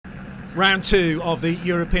Round 2 of the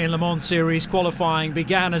European Le Mans Series qualifying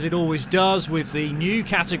began as it always does with the new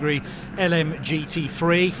category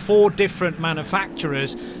LMP2 4 different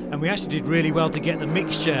manufacturers, and we actually did really well to get the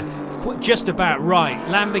mixture just about right.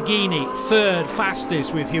 Lamborghini third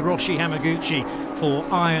fastest with Hiroshi Hamaguchi for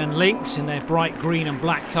Iron Lynx in their bright green and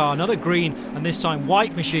black car. Another green and this time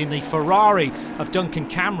white machine, the Ferrari of Duncan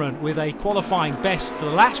Cameron, with a qualifying best for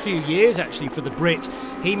the last few years actually for the Brit.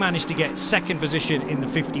 He managed to get second position in the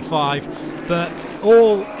 55, but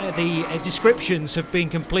all the descriptions have been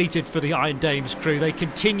completed for the Iron Dames crew. They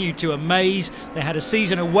continue to amaze. They had a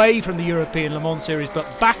season away from the European Le Mans Series,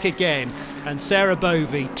 but back again, and Sarah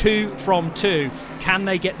Bovey 2 from 2. Can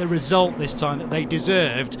they get the result this time that they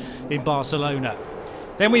deserved in Barcelona?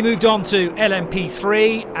 Then we moved on to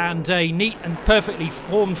LMP3 and a neat and perfectly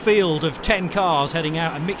formed field of 10 cars heading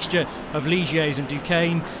out, a mixture of Ligiers and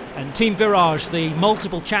Duquesne. And Team Virage, the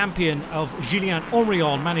multiple champion of Julien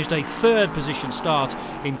Henrion, managed a third position start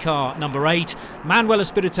in car number 8. Manuel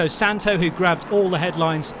Espirito Santo, who grabbed all the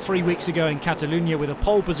headlines 3 weeks ago in Catalonia with a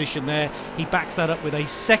pole position there, he backs that up with a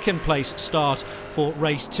second place start for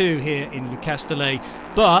race 2 here in Le Castellet.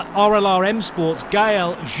 But RLR M Sports'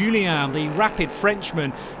 Gaël Julien, the rapid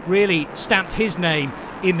Frenchman, really stamped his name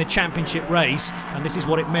in the championship race, and this is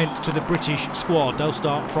what it meant to the British squad. They'll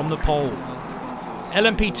start from the pole.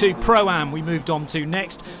 LMP2 Pro-Am we moved on to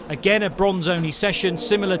next. Again, a bronze-only session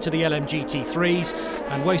similar to the LMGT3s,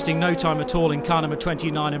 and wasting no time at all in car number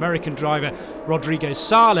 29, American driver Rodrigo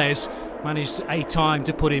Sales managed a time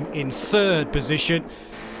to put him in third position.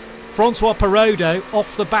 Francois Perrodo,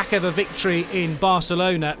 off the back of a victory in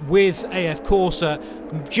Barcelona with AF Corsa,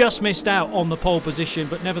 just missed out on the pole position,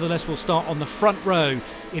 but nevertheless will start on the front row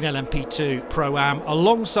in LMP2 Pro-Am.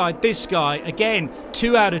 Alongside this guy, again,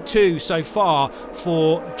 2 out of 2 so far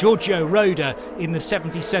for Giorgio Roda in the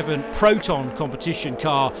 77 Proton competition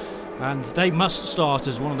car. And they must start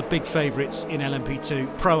as one of the big favourites in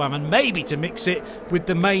LMP2 Pro-Am, and maybe to mix it with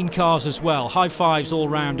the main cars as well. High fives all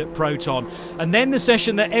round at Proton. And then the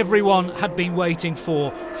session that everyone had been waiting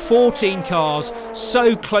for, 14 cars,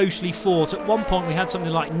 so closely fought. At one point we had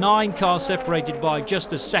something like 9 cars separated by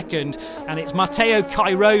just a second, and it's Matteo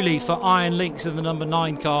Cairoli for Iron Lynx in the number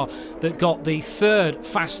 9 car that got the third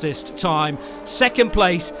fastest time. Second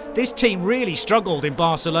place, this team really struggled in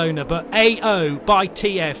Barcelona, but AO by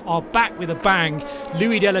TF are back with a bang.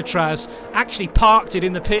 Louis Delatraz actually parked it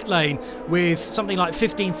in the pit lane with something like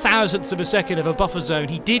 15 thousandths of a second of a buffer zone.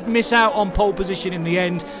 He did miss out on pole position in the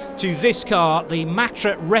end to this car, the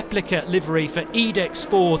Matra replica livery for EDEX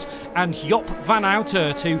Sport, and Joop van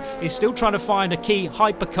Uitert, who is still trying to find a key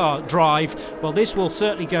hypercar drive. Well, this will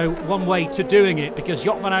certainly go one way to doing it, because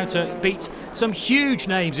Joop van Uitert beat some huge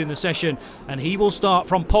names in the session, and he will start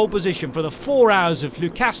from pole position for the 4 Hours of Le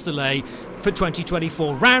Castellet for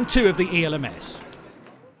 2024, round 2 of the ELMS.